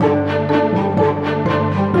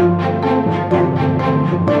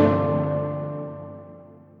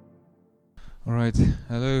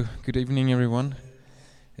Good evening, everyone.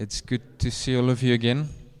 It's good to see all of you again.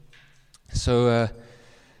 So,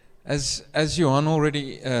 as Johan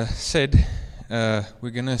already said,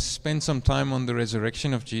 we're going to spend some time on the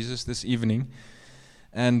resurrection of Jesus this evening.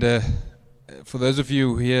 And for those of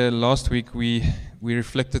you here last week, we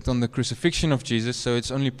reflected on the crucifixion of Jesus. So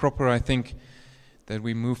it's only proper, I think, that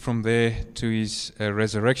we move from there to his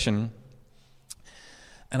resurrection.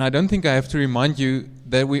 And I don't think I have to remind you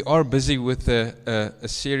that we are busy with a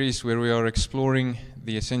series where we are exploring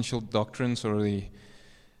the essential doctrines or the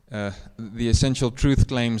essential truth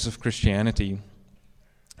claims of Christianity.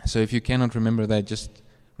 So if you cannot remember that, just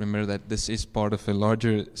remember that this is part of a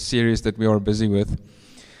larger series that we are busy with.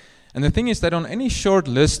 And the thing is that on any short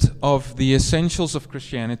list of the essentials of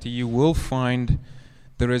Christianity, you will find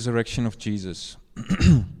the resurrection of Jesus.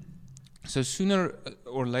 So sooner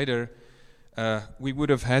or later, we would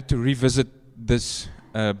have had to revisit this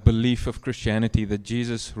belief of Christianity that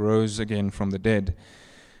Jesus rose again from the dead.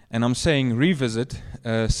 And I'm saying revisit,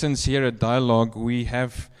 since here at Dialogue we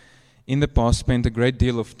have in the past spent a great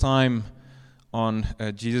deal of time on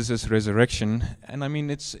Jesus' resurrection. And I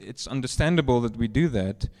mean, it's understandable that we do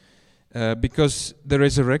that because the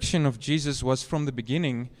resurrection of Jesus was from the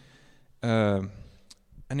beginning an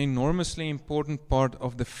enormously important part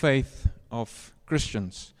of the faith of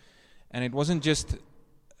Christians. And it wasn't just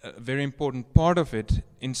a very important part of it.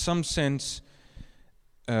 In some sense,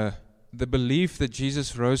 the belief that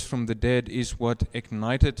Jesus rose from the dead is what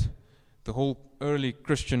ignited the whole early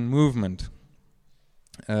Christian movement.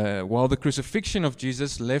 While the crucifixion of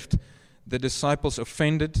Jesus left the disciples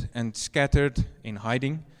offended and scattered in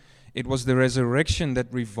hiding, it was the resurrection that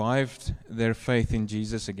revived their faith in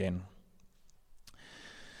Jesus again.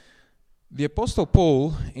 The Apostle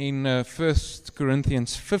Paul in 1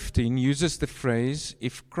 Corinthians 15 uses the phrase,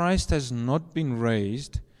 if Christ has not been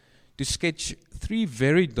raised, to sketch three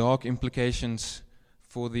very dark implications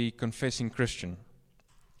for the confessing Christian.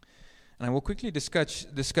 And I will quickly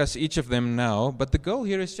discuss each of them now, but the goal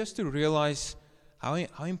here is just to realize how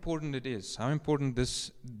important it is, how important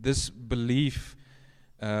this belief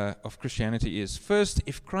of Christianity is. First,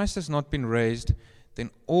 if Christ has not been raised,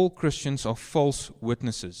 then all Christians are false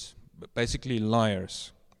witnesses. Basically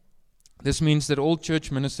liars. This means that all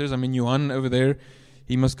church ministers, Johan over there,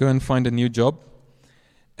 he must go and find a new job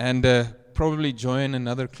and probably join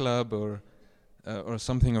another club or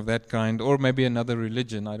something of that kind, or maybe another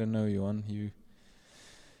religion. I don't know, Johan.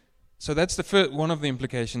 So that's the first one of the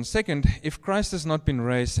implications. Second, if Christ has not been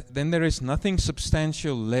raised, then there is nothing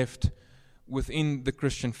substantial left within the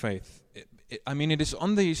Christian faith. It is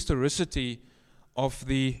on the historicity of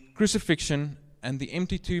the crucifixion and the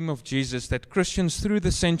empty tomb of Jesus that Christians through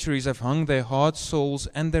the centuries have hung their hearts, souls,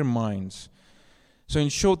 and their minds. So in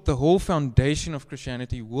short, the whole foundation of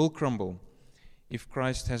Christianity will crumble if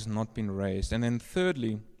Christ has not been raised. And then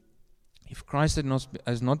thirdly, if Christ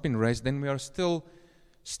has not been raised, then we are still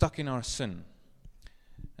stuck in our sin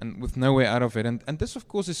and with no way out of it. And this, of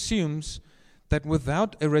course, assumes that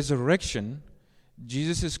without a resurrection,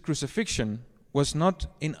 Jesus' crucifixion was not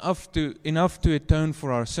enough to atone for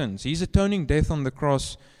our sins. His atoning death on the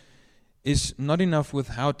cross is not enough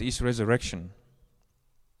without his resurrection.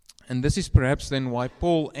 And this is perhaps then why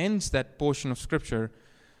Paul ends that portion of Scripture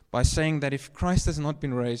by saying that if Christ has not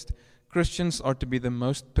been raised, Christians are to be the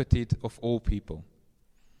most pitied of all people.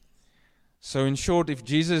 So in short, if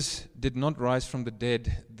Jesus did not rise from the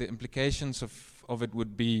dead, the implications of it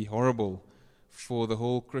would be horrible for the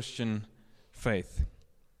whole Christian faith.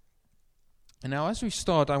 And now as we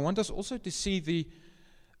start, I want us also to see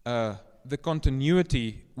the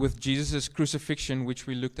continuity with Jesus' crucifixion, which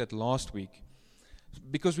we looked at last week.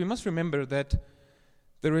 Because we must remember that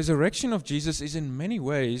the resurrection of Jesus is in many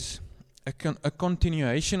ways a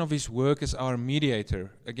continuation of his work as our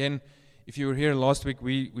mediator. Again, if you were here last week,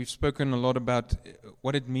 we've spoken a lot about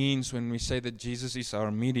what it means when we say that Jesus is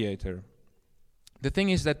our mediator. The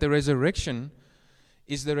thing is that the resurrection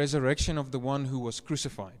is the resurrection of the one who was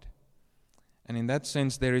crucified. And in that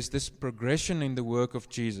sense, there is this progression in the work of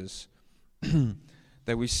Jesus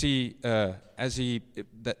that we see as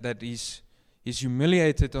he's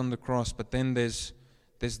humiliated on the cross, but then there's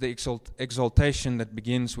the exaltation that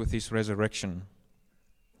begins with his resurrection.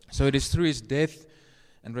 So it is through his death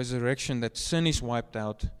and resurrection that sin is wiped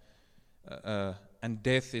out and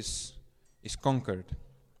death is conquered.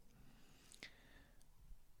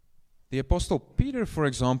 The Apostle Peter, for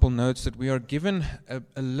example, notes that we are given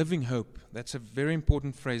a living hope. That's a very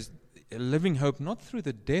important phrase. A living hope, not through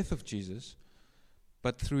the death of Jesus,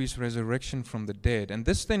 but through his resurrection from the dead. And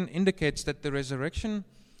this then indicates that the resurrection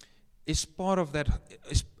is part of that.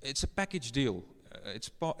 It's a package deal.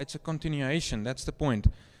 It's a continuation. That's the point.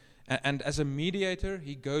 And as a mediator,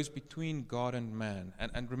 he goes between God and man.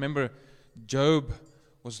 And remember, Job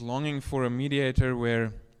was longing for a mediator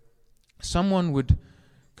where someone would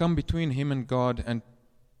come between him and God and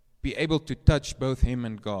be able to touch both him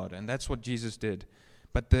and God. And that's what Jesus did.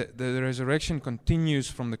 But the resurrection continues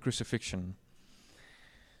from the crucifixion.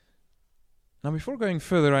 Now, before going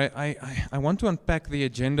further, I want to unpack the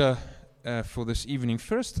agenda for this evening.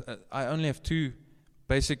 First, I only have two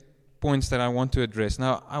basic points that I want to address.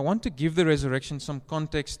 Now, I want to give the resurrection some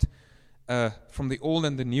context from the Old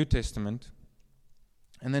and the New Testament.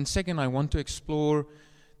 And then second, I want to explore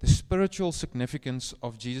the spiritual significance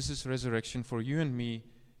of Jesus' resurrection for you and me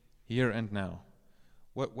here and now.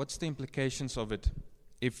 What's the implications of it?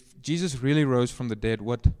 If Jesus really rose from the dead,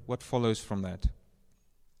 what follows from that?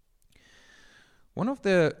 One of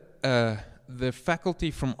the faculty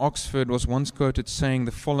from Oxford was once quoted saying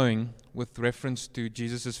the following with reference to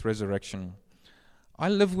Jesus' resurrection. I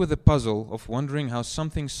live with the puzzle of wondering how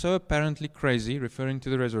something so apparently crazy, referring to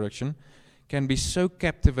the resurrection, can be so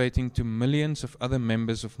captivating to millions of other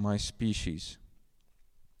members of my species.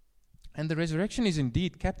 And the resurrection is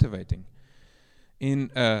indeed captivating.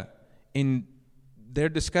 In their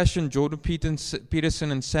discussion, Jordan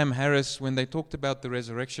Peterson and Sam Harris, when they talked about the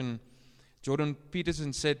resurrection, Jordan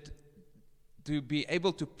Peterson said to be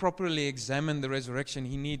able to properly examine the resurrection,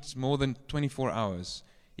 he needs more than 24 hours.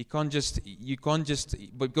 You can't just,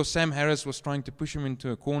 because Sam Harris was trying to push him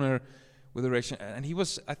into a corner with the resurrection, and he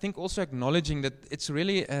was, I think, also acknowledging that it's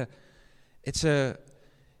really it's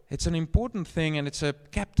an important thing, and it's a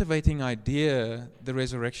captivating idea, the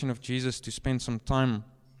resurrection of Jesus, to spend some time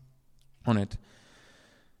on it.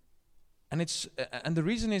 And the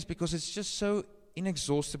reason is because it's just so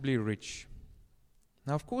inexhaustibly rich.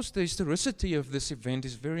 Now, of course, the historicity of this event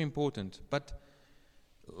is very important, but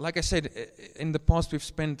like I said, in the past we've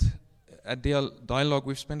spent, at Dialogue,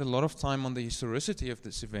 we've spent a lot of time on the historicity of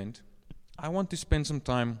this event. I want to spend some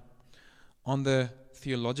time on the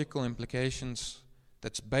theological implications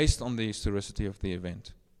that's based on the historicity of the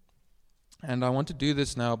event. And I want to do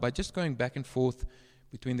this now by just going back and forth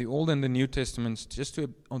between the Old and the New Testaments, just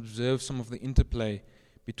to observe some of the interplay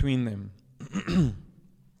between them.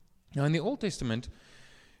 Now, in the Old Testament,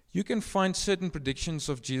 you can find certain predictions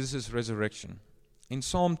of Jesus' resurrection. In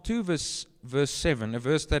Psalm 2, verse 7, a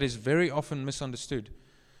verse that is very often misunderstood,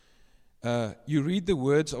 you read the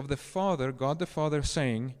words of the Father, God the Father,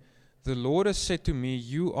 saying, "The Lord has said to me,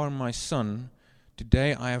 you are my Son,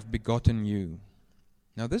 today I have begotten you."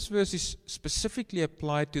 Now, this verse is specifically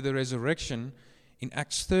applied to the resurrection in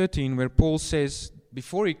Acts 13, where Paul says,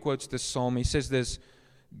 before he quotes this psalm, he says this,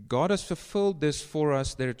 God has fulfilled this for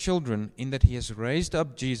us, their children, in that he has raised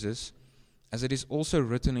up Jesus, as it is also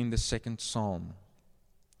written in the second psalm.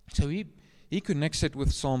 So he connects it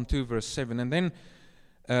with Psalm 2, verse 7. And then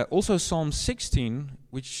also Psalm 16,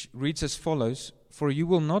 which reads as follows, "For you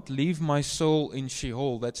will not leave my soul in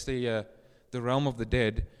Sheol," that's the realm of the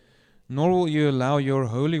dead, "nor will you allow your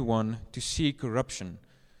Holy One to see corruption,"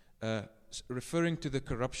 referring to the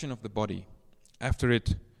corruption of the body after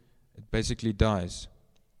it basically dies.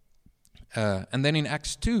 And then in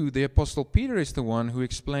Acts 2, the Apostle Peter is the one who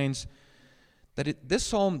explains that this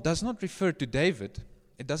psalm does not refer to David.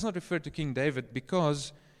 It does not refer to King David,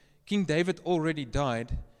 because King David already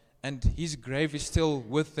died and his grave is still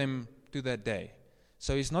with them to that day.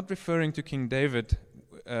 So he's not referring to King David,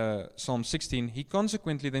 Psalm 16. He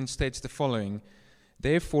consequently then states the following,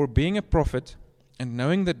 "Therefore, being a prophet, and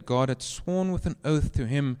knowing that God had sworn with an oath to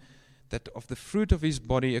him that of the fruit of his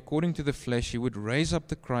body, according to the flesh, he would raise up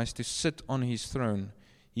the Christ to sit on his throne.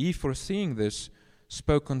 He, foreseeing this,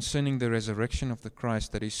 spoke concerning the resurrection of the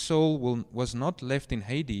Christ, that his soul was not left in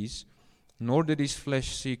Hades, nor did his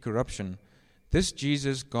flesh see corruption. This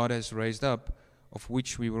Jesus God has raised up, of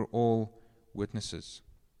which we were all witnesses."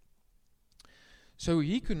 So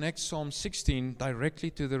he connects Psalm 16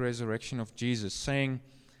 directly to the resurrection of Jesus, saying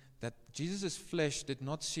that Jesus' flesh did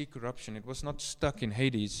not see corruption. It was not stuck in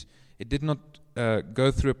Hades. It did not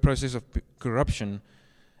go through a process of corruption.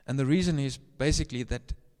 And the reason is basically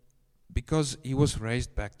that because he was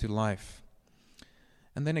raised back to life.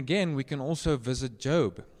 And then again, we can also visit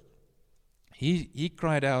Job. He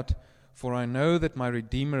cried out, "For I know that my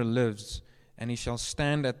Redeemer lives, and he shall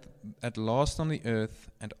stand at last on the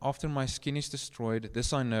earth, and after my skin is destroyed,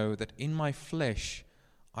 this I know, that in my flesh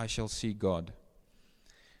I shall see God."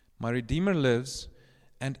 My Redeemer lives,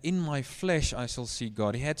 and in my flesh I shall see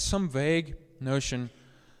God. He had some vague notion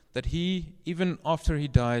that he, even after he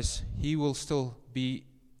dies, he will still be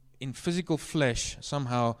in physical flesh,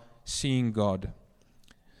 somehow seeing God.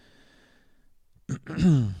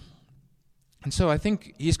 And so I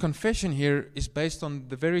think his confession here is based on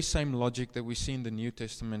the very same logic that we see in the New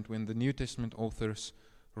Testament when the New Testament authors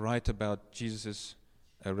write about Jesus'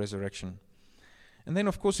 resurrection. And then,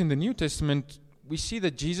 of course, in the New Testament, we see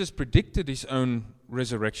that Jesus predicted his own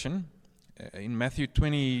resurrection. In Matthew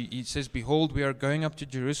 20, he says, "Behold, we are going up to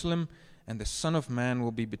Jerusalem, and the Son of Man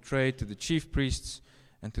will be betrayed to the chief priests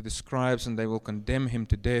and to the scribes, and they will condemn him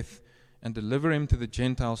to death and deliver him to the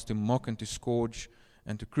Gentiles to mock and to scourge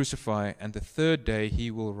and to crucify, and the third day he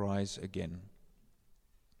will rise again."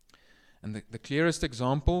 And the clearest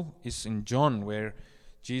example is in John, where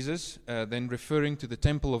Jesus, then referring to the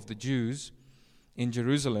temple of the Jews in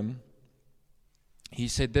Jerusalem, he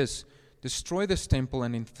said this, "Destroy this temple,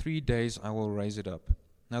 and in 3 days I will raise it up."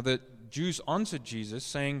 Now the Jews answered Jesus,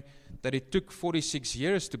 saying that it took 46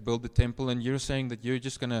 years to build the temple, and you're saying that you're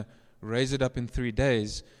just going to raise it up in 3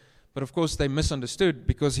 days. But of course they misunderstood,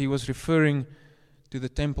 because he was referring to the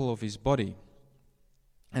temple of his body.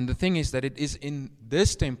 And the thing is that it is in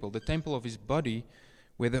this temple, the temple of his body,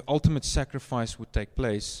 where the ultimate sacrifice would take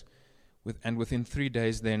place. And within 3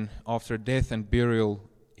 days then, after death and burial,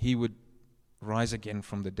 he would rise again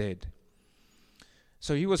from the dead.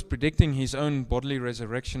 So he was predicting his own bodily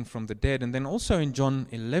resurrection from the dead. And then also in John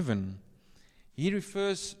 11, he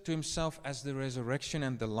refers to himself as the resurrection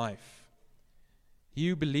and the life. "He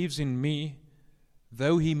who believes in me,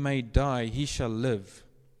 though he may die, he shall live."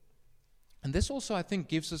 And this also, I think,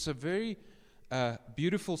 gives us a very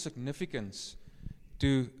beautiful significance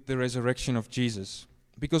to the resurrection of Jesus.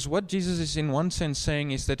 Because what Jesus is in one sense saying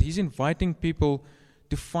is that he's inviting people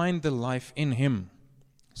to find the life in him.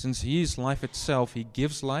 Since he is life itself, he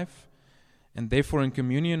gives life, and therefore in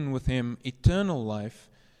communion with him, eternal life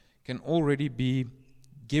can already be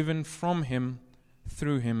given from him,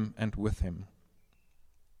 through him, and with him.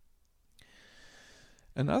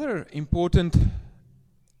 Another important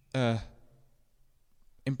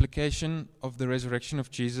implication of the resurrection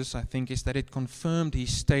of Jesus, I think, is that it confirmed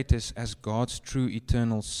his status as God's true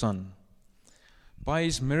eternal Son. By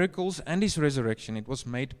his miracles and his resurrection, it was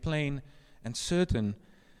made plain and certain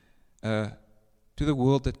to the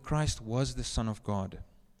world that Christ was the Son of God.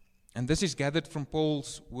 And this is gathered from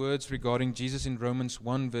Paul's words regarding Jesus in Romans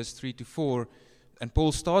 1, verse 3 to 4. And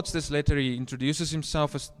Paul starts this letter, he introduces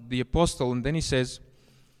himself as the apostle, and then he says,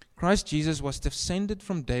 "Christ Jesus was descended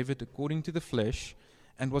from David according to the flesh,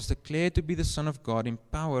 and was declared to be the Son of God in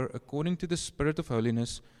power according to the Spirit of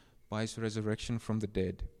holiness by his resurrection from the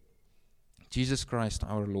dead. Jesus Christ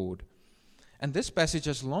our Lord." And this passage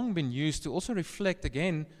has long been used to also reflect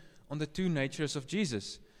again on the two natures of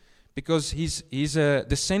Jesus, because he's a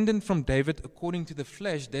descendant from David according to the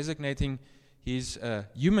flesh, designating his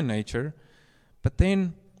human nature, but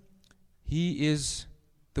then he is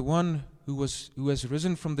the one who has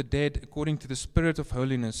risen from the dead according to the Spirit of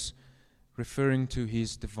holiness, referring to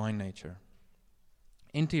his divine nature.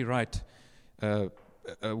 N.T. Wright, a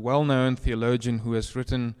well-known theologian who has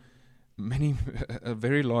written a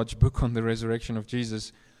very large book on the resurrection of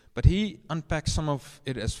Jesus, but he unpacks some of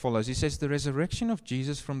it as follows. He says, "The resurrection of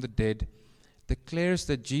Jesus from the dead declares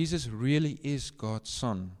that Jesus really is God's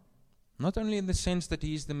Son, not only in the sense that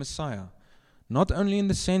he is the Messiah, not only in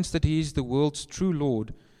the sense that he is the world's true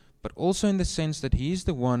Lord, but also in the sense that he is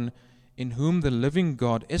the one in whom the living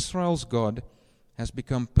God, Israel's God, has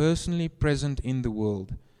become personally present in the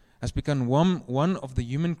world, has become one of the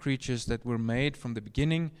human creatures that were made from the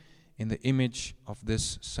beginning in the image of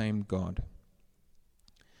this same God."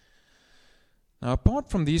 Now, apart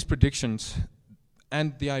from these predictions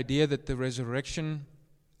and the idea that the resurrection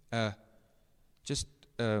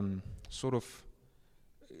sort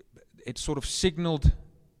of signaled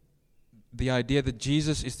the idea that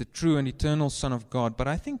Jesus is the true and eternal Son of God, but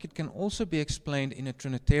I think it can also be explained in a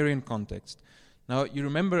Trinitarian context. Now, you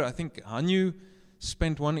remember, I think Hanyu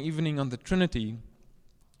spent one evening on the Trinity,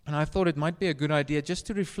 and I thought it might be a good idea just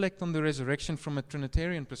to reflect on the resurrection from a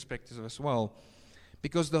Trinitarian perspective as well,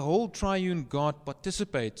 because the whole triune God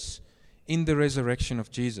participates in the resurrection of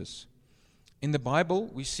Jesus. In the Bible,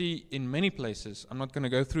 we see in many places, I'm not going to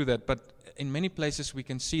go through that, but in many places we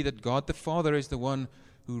can see that God the Father is the one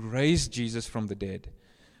who raised Jesus from the dead.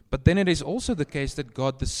 But then it is also the case that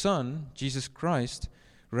God the Son, Jesus Christ,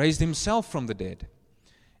 raised himself from the dead.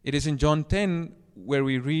 It is in John 10 where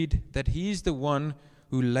we read that he is the one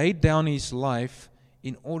who laid down his life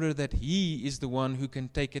in order that he is the one who can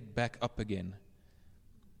take it back up again.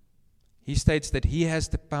 He states that he has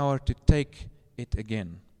the power to take it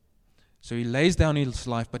again. So he lays down his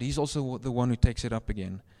life, but he's also the one who takes it up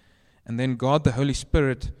again. And then God, the Holy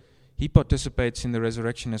Spirit, he participates in the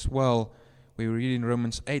resurrection as well. We read in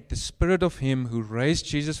Romans 8, "The Spirit of him who raised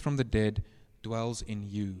Jesus from the dead dwells in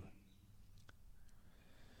you."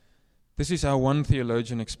 This is how one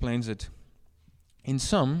theologian explains it. In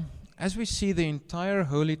sum, as we see the entire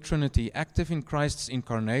Holy Trinity active in Christ's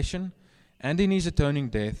incarnation and in his atoning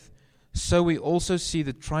death, so we also see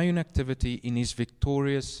the triune activity in his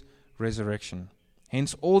victorious resurrection.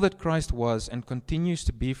 Hence, all that Christ was and continues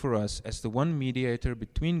to be for us as the one mediator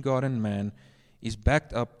between God and man is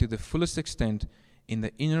backed up to the fullest extent in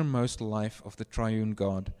the innermost life of the triune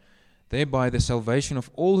God. Thereby, the salvation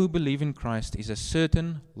of all who believe in Christ is as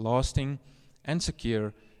certain, lasting, and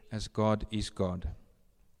secure as God is God.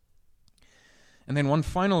 And then one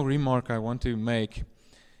final remark I want to make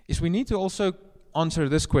is we need to also answer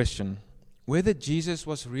this question, whether Jesus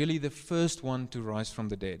was really the first one to rise from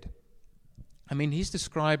the dead. I mean, he's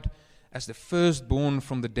described as the firstborn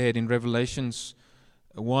from the dead in Revelations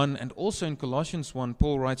 1, and also in Colossians 1,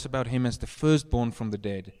 Paul writes about him as the firstborn from the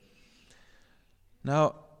dead.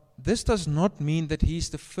 Now, this does not mean that he's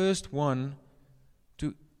the first one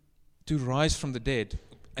to rise from the dead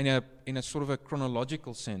in a sort of a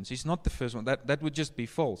chronological sense. He's not the first one. That would just be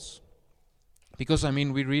false. Because, I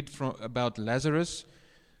mean, we read about Lazarus,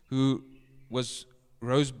 who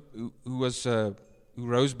rose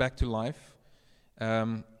back to life.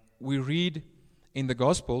 We read in the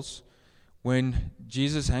Gospels, when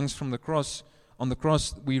Jesus hangs from the cross, on the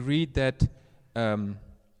cross, we read that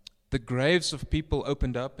the graves of people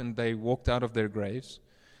opened up and they walked out of their graves.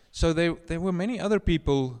 So there were many other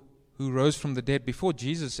people who rose from the dead before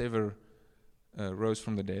Jesus ever rose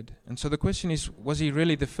from the dead. And so the question is, was he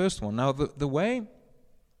really the first one? Now, the way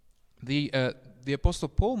the Apostle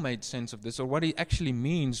Paul made sense of this, or what he actually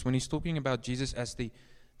means when he's talking about Jesus as the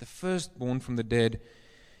firstborn from the dead,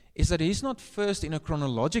 is that he's not first in a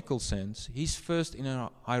chronological sense, he's first in a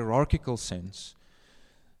hierarchical sense.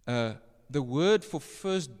 The word for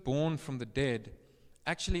firstborn from the dead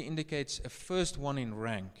actually indicates a first one in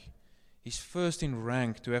rank. He's first in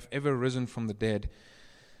rank to have ever risen from the dead.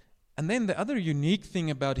 And then the other unique thing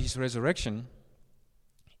about his resurrection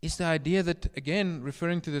is the idea that, again,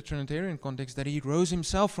 referring to the Trinitarian context, that he rose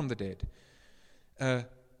himself from the dead.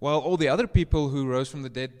 While all the other people who rose from the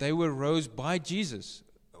dead, they were rose by Jesus,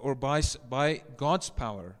 or by God's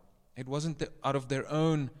power. It wasn't out of their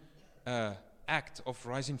own act of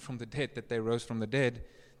rising from the dead that they rose from the dead.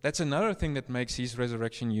 That's another thing that makes his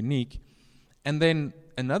resurrection unique. And then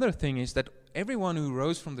another thing is that everyone who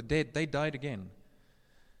rose from the dead, they died again.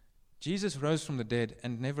 Jesus rose from the dead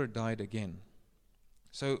and never died again.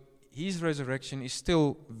 So his resurrection is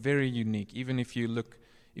still very unique, even if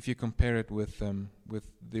you compare it with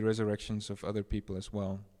the resurrections of other people as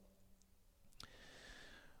well.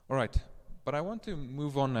 All right, but I want to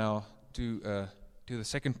move on now to the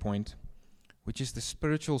second point, which is the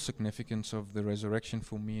spiritual significance of the resurrection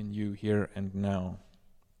for me and you here and now.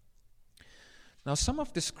 Now, some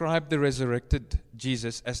have described the resurrected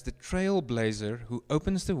Jesus as the trailblazer who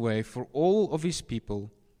opens the way for all of his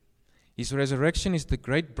people. His resurrection is the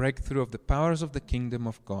great breakthrough of the powers of the kingdom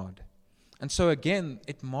of God. And so again,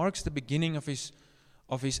 it marks the beginning of his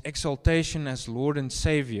exaltation as Lord and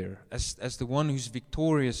Savior, as the one who's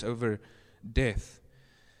victorious over death.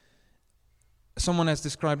 Someone has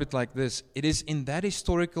described it like this: it is in that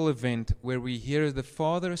historical event where we hear the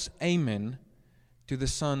Father's Amen to the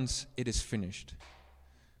Son's "it is finished."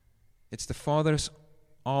 It's the Father's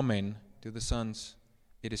Amen to the Son's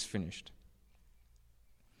 "it is finished."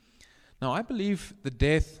 Now, I believe the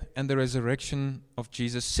death and the resurrection of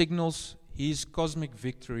Jesus signals his cosmic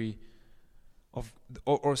victory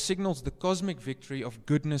or signals the cosmic victory of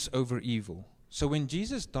goodness over evil. So when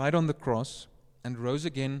Jesus died on the cross and rose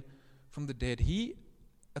again from the dead, he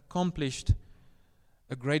accomplished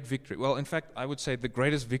a great victory. Well, in fact, I would say the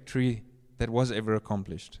greatest victory that was ever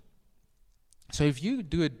accomplished. So if you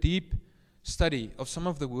do a deep study of some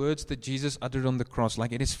of the words that Jesus uttered on the cross,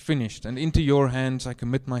 like "it is finished," and "into your hands I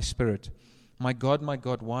commit my spirit," my God,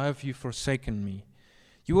 why have you forsaken me?"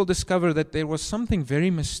 you will discover that there was something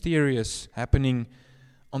very mysterious happening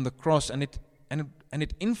on the cross, and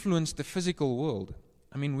it influenced the physical world.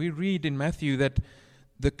 I mean, we read in Matthew that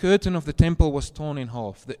the curtain of the temple was torn in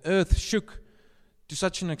half. The earth shook to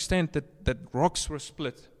such an extent that rocks were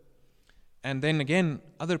split. And then again,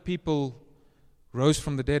 other people rose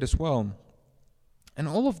from the dead as well. And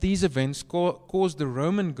all of these events caused the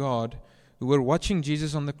Roman guard who were watching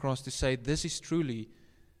Jesus on the cross to say, "This is truly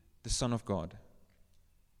the Son of God."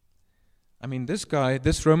 I mean,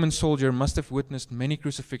 this Roman soldier must have witnessed many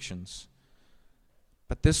crucifixions,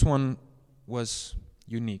 but this one was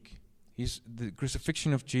unique. The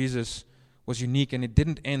crucifixion of Jesus was unique, and it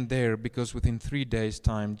didn't end there, because within 3 days'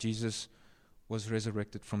 time, Jesus was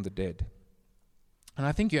resurrected from the dead. And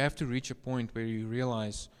I think you have to reach a point where you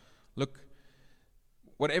realize, look,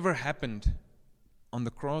 whatever happened on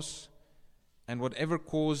the cross and whatever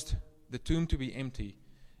caused the tomb to be empty,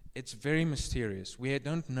 it's very mysterious. We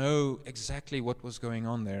don't know exactly what was going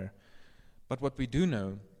on there. But what we do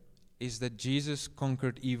know is that Jesus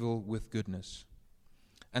conquered evil with goodness.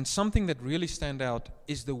 And something that really stands out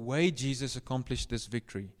is the way Jesus accomplished this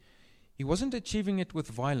victory. He wasn't achieving it with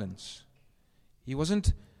violence. He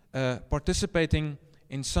wasn't participating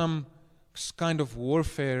in some kind of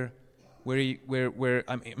warfare when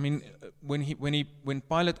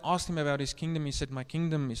Pilate asked him about his kingdom, he said, "My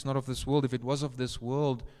kingdom is not of this world. If it was of this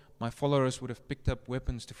world, my followers would have picked up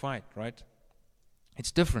weapons to fight," right?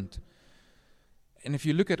 It's different. And if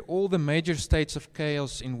you look at all the major states of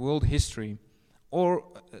chaos in world history,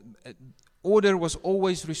 order was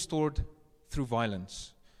always restored through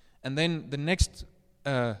violence. And then the next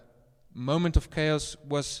moment of chaos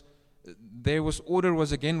order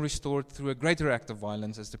was again restored through a greater act of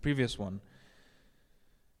violence as the previous one.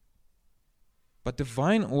 But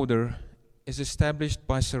divine order is established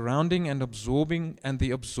by surrounding and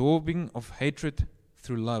the absorbing of hatred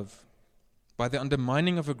through love, by the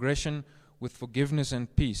undermining of aggression with forgiveness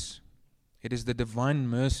and peace. It is the divine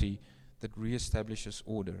mercy that reestablishes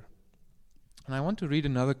order. And I want to read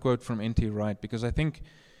another quote from N.T. Wright, because I think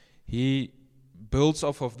he builds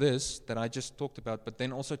off of this that I just talked about, but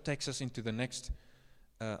then also takes us into the next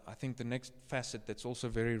facet that's also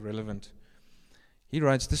very relevant. He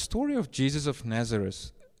writes, "The story of Jesus of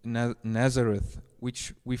Nazareth,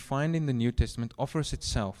 which we find in the New Testament, offers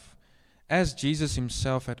itself, as Jesus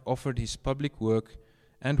himself had offered his public work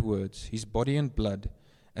and words, his body and blood,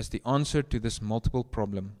 as the answer to this multiple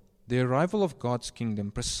problem. The arrival of God's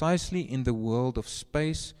kingdom precisely in the world of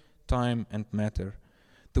space, time, and matter,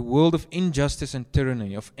 the world of injustice and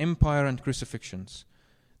tyranny, of empire and crucifixions.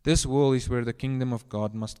 This world is where the kingdom of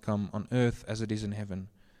God must come on earth as it is in heaven.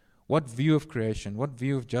 What view of creation, what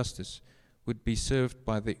view of justice would be served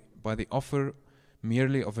by the offer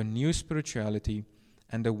merely of a new spirituality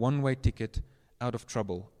and a one-way ticket out of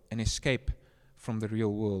trouble, an escape from the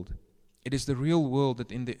real world? It is the real world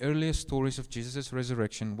that in the earliest stories of Jesus'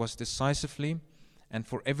 resurrection was decisively and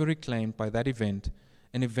forever reclaimed by that event,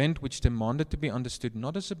 an event which demanded to be understood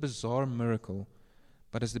not as a bizarre miracle,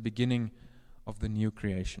 but as the beginning of the new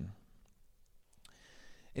creation.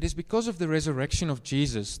 It is because of the resurrection of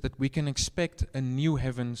Jesus that we can expect a new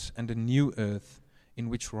heavens and a new earth in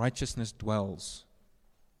which righteousness dwells,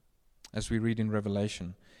 as we read in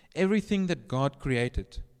Revelation. Everything that God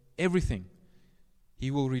created, everything,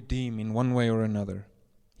 He will redeem in one way or another.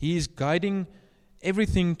 He is guiding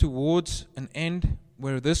everything towards an end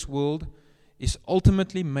where this world is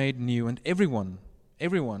ultimately made new, and everyone,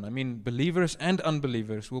 I mean believers and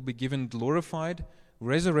unbelievers, will be given glorified,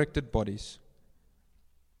 resurrected bodies.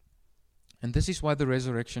 And this is why the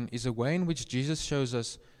resurrection is a way in which Jesus shows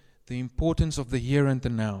us the importance of the here and the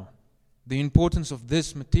now, the importance of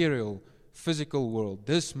this material, physical world,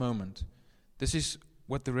 this moment. This is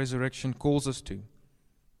what the resurrection calls us to.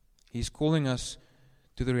 He's calling us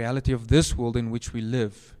to the reality of this world in which we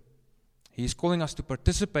live. He's calling us to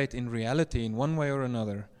participate in reality in one way or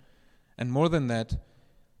another. And more than that,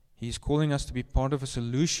 He's calling us to be part of a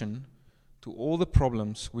solution to all the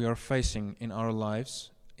problems we are facing in our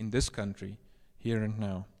lives, in this country, here and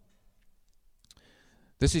now.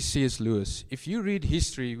 This is C.S. Lewis. If you read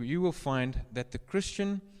history, you will find that the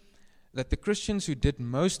Christians who did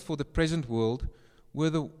most for the present world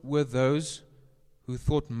were those who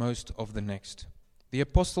thought most of the next. The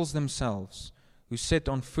apostles themselves, who set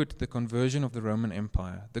on foot the conversion of the Roman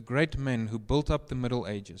Empire, the great men who built up the Middle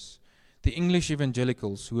Ages, the English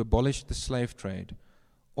evangelicals who abolished the slave trade,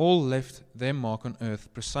 all left their mark on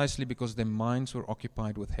earth precisely because their minds were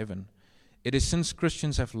occupied with heaven. It is since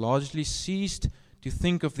Christians have largely ceased to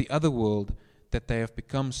think of the other world that they have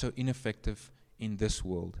become so ineffective in this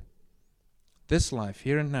world. This life,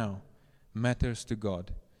 here and now, matters to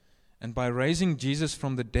God. And by raising Jesus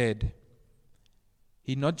from the dead,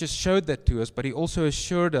 He not just showed that to us, but He also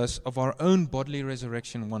assured us of our own bodily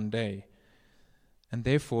resurrection one day. And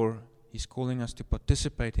therefore, He's calling us to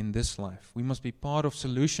participate in this life. We must be part of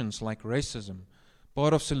solutions like racism,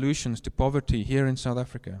 part of solutions to poverty here in South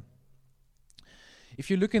Africa. If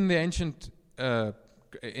you look in the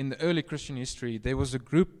in the early Christian history, there was a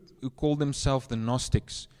group who called themselves the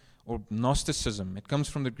Gnostics, or Gnosticism. It comes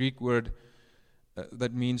from the Greek word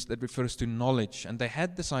that refers to knowledge. And they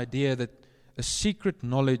had this idea that a secret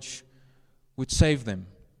knowledge would save them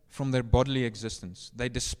from their bodily existence. They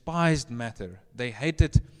despised matter.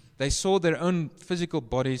 They saw their own physical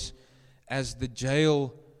bodies as the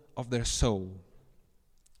jail of their soul.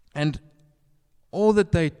 And all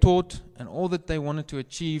that they taught and all that they wanted to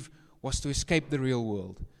achieve was to escape the real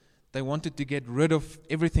world. They wanted to get rid of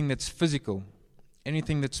everything that's physical,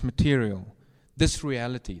 anything that's material, this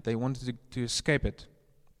reality. They wanted to escape it.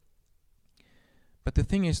 But the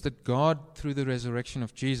thing is that God, through the resurrection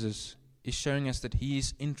of Jesus, is showing us that He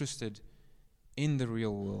is interested in the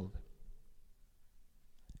real world.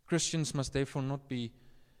 Christians must therefore not be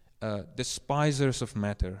despisers of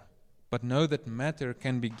matter, but know that matter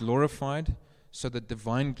can be glorified so that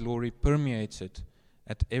divine glory permeates it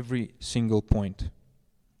at every single point.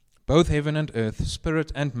 Both heaven and earth,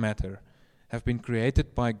 spirit and matter, have been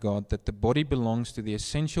created by God, that the body belongs to the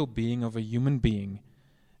essential being of a human being,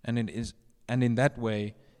 and in that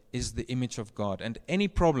way is the image of God. And any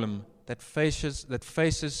problem that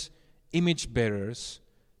faces image bearers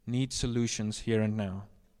needs solutions here and now.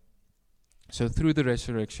 So through the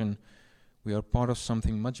resurrection, we are part of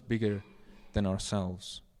something much bigger than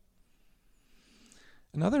ourselves.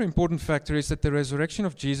 Another important factor is that the resurrection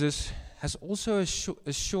of Jesus has also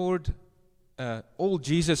assured all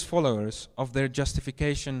Jesus followers of their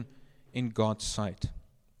justification in God's sight.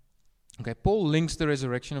 Okay, Paul links the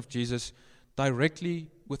resurrection of Jesus directly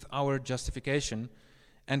with our justification,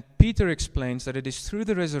 and Peter explains that it is through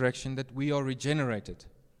the resurrection that we are regenerated.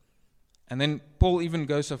 And then Paul even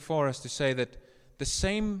goes so far as to say that the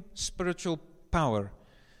same spiritual power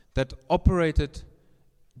that operated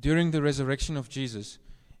during the resurrection of Jesus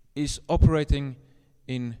is operating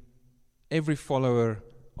in every follower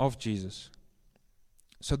of Jesus.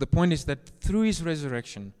 So the point is that through His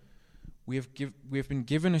resurrection, we have been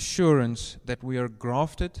given assurance that we are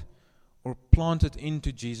grafted or planted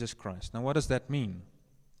into Jesus Christ. Now, what does that mean?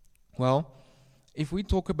 Well, if we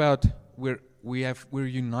talk about we're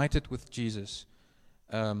united with Jesus,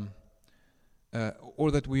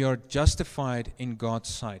 or that we are justified in God's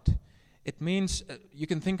sight, it means you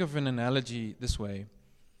can think of an analogy this way.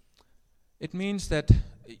 It means that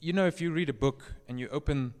if you read a book and you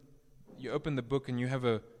open the book and you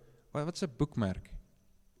have what's a bookmark?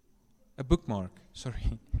 A bookmark.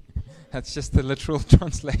 Sorry, that's just the literal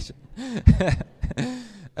translation.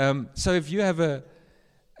 So if you have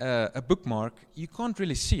a bookmark, you can't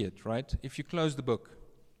really see it, right? If you close the book.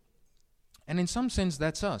 And in some sense,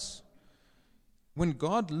 that's us. When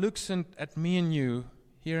God looks at me and you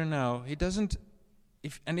here and now, He doesn't.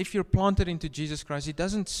 If you're planted into Jesus Christ, He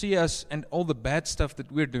doesn't see us and all the bad stuff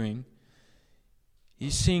that we're doing.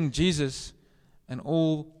 He's seeing Jesus and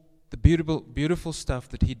all the beautiful stuff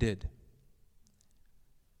that He did.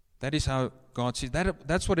 That is how God sees.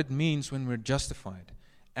 That's what it means when we're justified.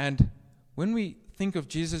 And when we think of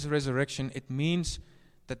Jesus' resurrection, it means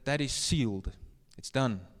that is sealed. It's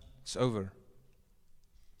done. It's over.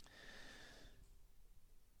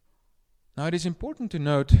 Now, it is important to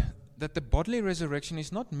note that the bodily resurrection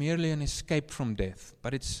is not merely an escape from death,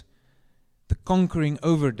 but it's the conquering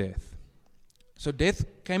over death. So death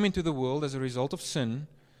came into the world as a result of sin.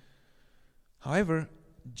 However,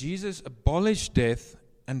 Jesus abolished death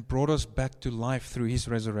and brought us back to life through His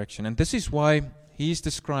resurrection. And this is why He is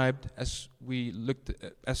described, as we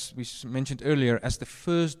mentioned earlier, as the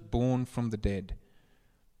firstborn from the dead.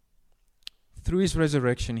 Through His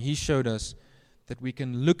resurrection, He showed us that we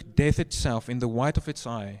can look death itself in the white of its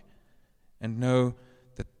eye and know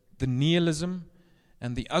that the nihilism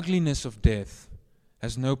and the ugliness of death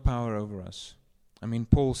has no power over us. I mean,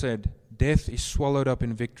 Paul said, "Death is swallowed up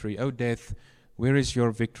in victory. O death, where is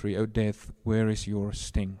your victory? O death, where is your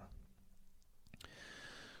sting?"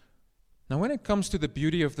 Now, when it comes to the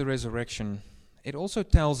beauty of the resurrection, it also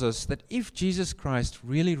tells us that if Jesus Christ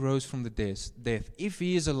really rose from the death, if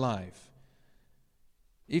He is alive,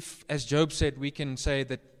 if, as Job said, we can say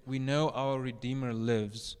that we know our Redeemer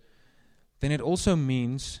lives, then it also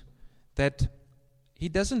means that He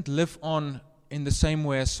doesn't live on in the same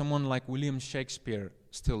way as someone like William Shakespeare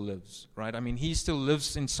still lives, right? I mean, he still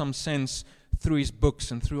lives in some sense through his books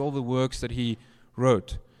and through all the works that he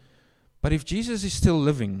wrote. But if Jesus is still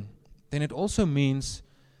living, then it also means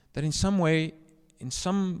that in some way, in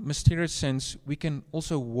some mysterious sense, we can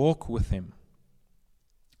also walk with Him.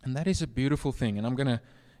 And that is a beautiful thing, and I'm going to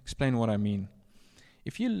explain what I mean.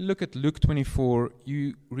 If you look at Luke 24,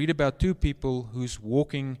 you read about two people who's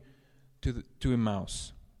walking to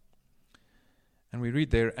Emmaus. And we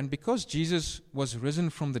read there, "And because Jesus was risen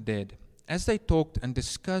from the dead, as they talked and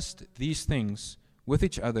discussed these things with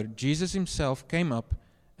each other, Jesus Himself came up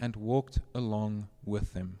and walked along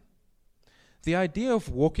with them." The idea of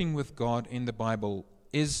walking with God in the Bible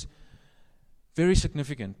is very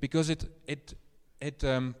significant because it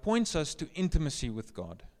points us to intimacy with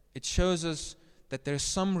God. It shows us that there's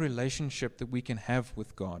some relationship that we can have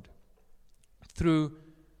with God through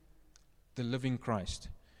the living Christ.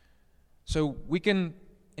 So we can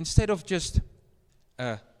instead of just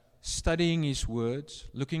studying his words,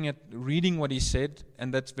 reading what he said,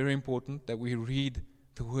 and that's very important that we read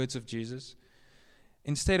the words of Jesus,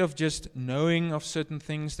 instead of just knowing of certain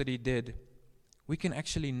things that he did, we can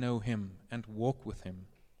actually know him and walk with him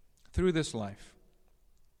through this life.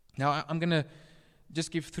 Now, I'm going to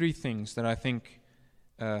just give 3 things that I think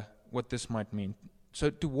what this might mean. So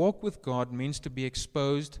to walk with God means to be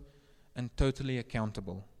exposed and totally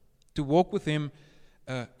accountable. To walk with him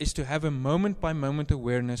is to have a moment-by-moment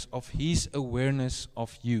awareness of his awareness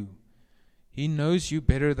of you. He knows you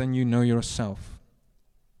better than you know yourself.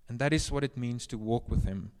 And that is what it means to walk with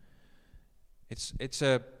him. It's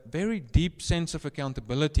a very deep sense of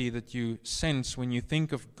accountability that you sense when you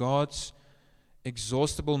think of God's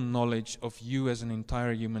exhaustible knowledge of you as an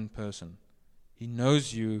entire human person. He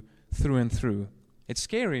knows you through and through. It's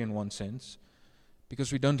scary in one sense,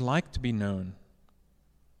 because we don't like to be known.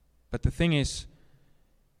 But the thing is,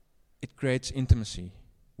 it creates intimacy.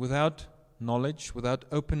 Without knowledge, without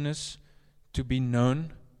openness to be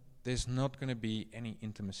known, there's not going to be any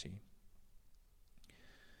intimacy.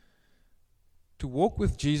 To walk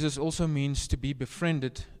with Jesus also means to be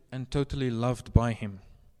befriended and totally loved by him.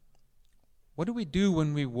 What do we do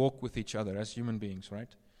when we walk with each other as human beings, right?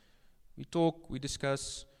 We talk, we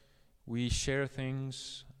discuss, we share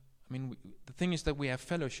things. The thing is that we have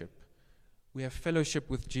fellowship. We have fellowship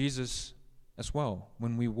with Jesus as well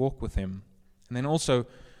when we walk with him. And then also,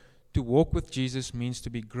 to walk with Jesus means to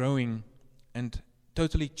be growing and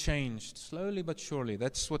totally changed, slowly but surely.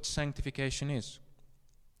 That's what sanctification is.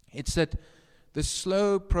 It's that the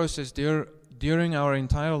slow process during our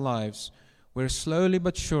entire lives, where slowly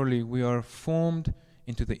but surely we are formed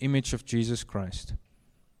into the image of Jesus Christ.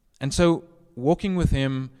 And so walking with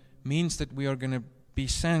him means that we are going to be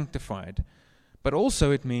sanctified, but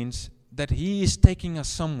also it means that he is taking us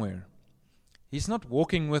somewhere. He's not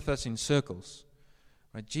walking with us in circles.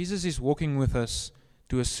 Right? Jesus is walking with us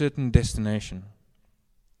to a certain destination.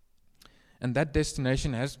 And that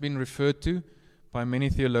destination has been referred to by many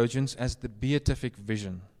theologians as the beatific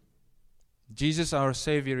vision. Jesus, our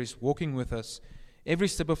Savior, is walking with us every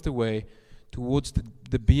step of the way towards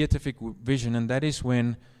the beatific vision, and that is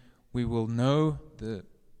when we will know the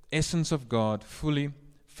essence of God fully,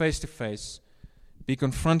 face to face, be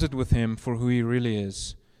confronted with him for who he really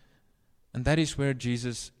is. And that is where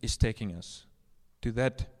Jesus is taking us, to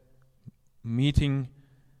that meeting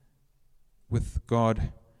with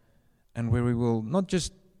God, and where we will not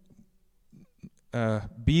just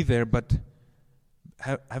be there, but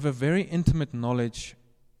have a very intimate knowledge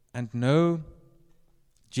and know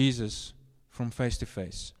Jesus from face to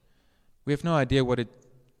face. We have no idea what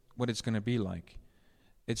it's going to be like.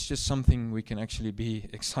 It's just something we can actually be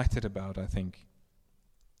excited about, I think.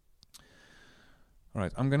 All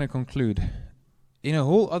right, I'm going to conclude. In a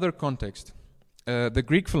whole other context, the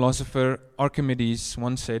Greek philosopher Archimedes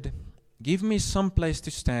once said, "Give me some place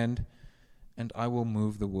to stand, and I will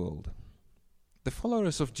move the world." The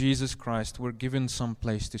followers of Jesus Christ were given some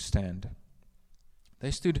place to stand. They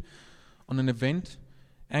stood on an event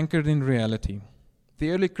anchored in reality. The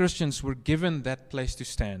early Christians were given that place to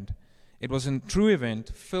stand. It was a true event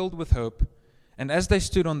filled with hope, and as they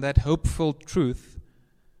stood on that hope-filled truth,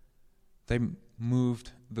 they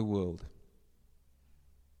moved the world.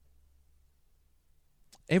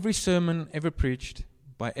 Every sermon ever preached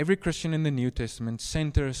by every Christian in the New Testament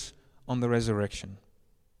centers on the resurrection.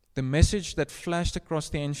 The message that flashed across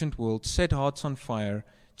the ancient world, set hearts on fire,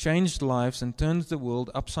 changed lives, and turned the world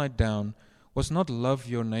upside down was not love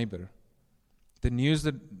your neighbor. The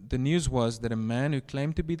news was that a man who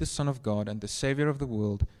claimed to be the Son of God and the Savior of the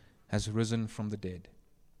world has risen from the dead.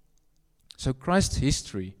 So Christ's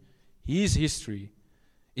history, his history,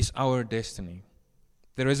 is our destiny.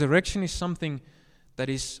 The resurrection is something that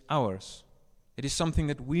is ours. It is something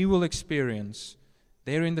that we will experience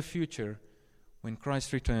there in the future when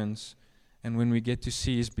Christ returns and when we get to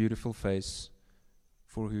see his beautiful face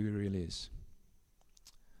for who he really is.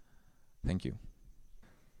 Thank you.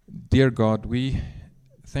 Dear God, we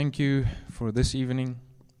thank you for this evening.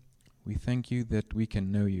 We thank you that we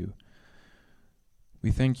can know you.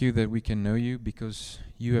 We thank you that we can know you because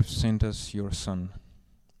you have sent us your Son,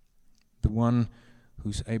 the one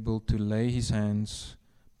who's able to lay his hands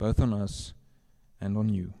both on us and on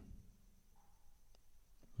you.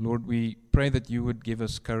 Lord, we pray that you would give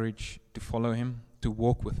us courage to follow him, to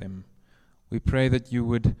walk with him. We pray that you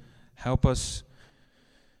would help us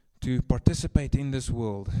to participate in this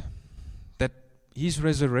world, that his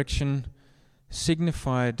resurrection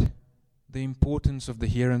signified the importance of the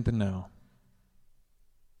here and the now.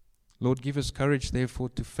 Lord, give us courage, therefore,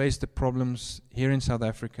 to face the problems here in South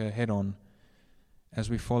Africa head on as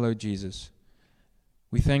we follow Jesus.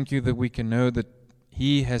 We thank you that we can know that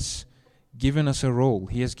He has given us a role.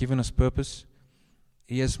 He has given us purpose.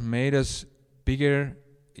 He has made us bigger.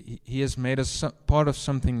 He has made us part of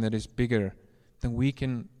something that is bigger than we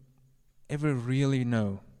can ever really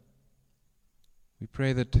know. We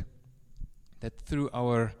pray that through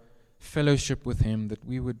our fellowship with Him, that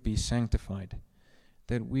we would be sanctified,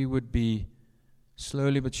 that we would be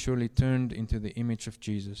slowly but surely turned into the image of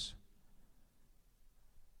Jesus.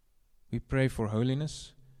 We pray for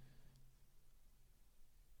holiness,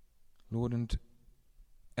 Lord, and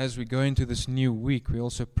as we go into this new week, we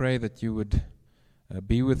also pray that you would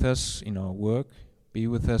be with us in our work, be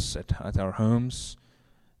with us at our homes,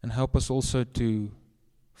 and help us also to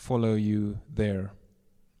follow you there.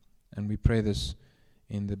 And we pray this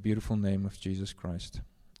in the beautiful name of Jesus Christ.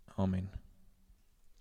 Amen.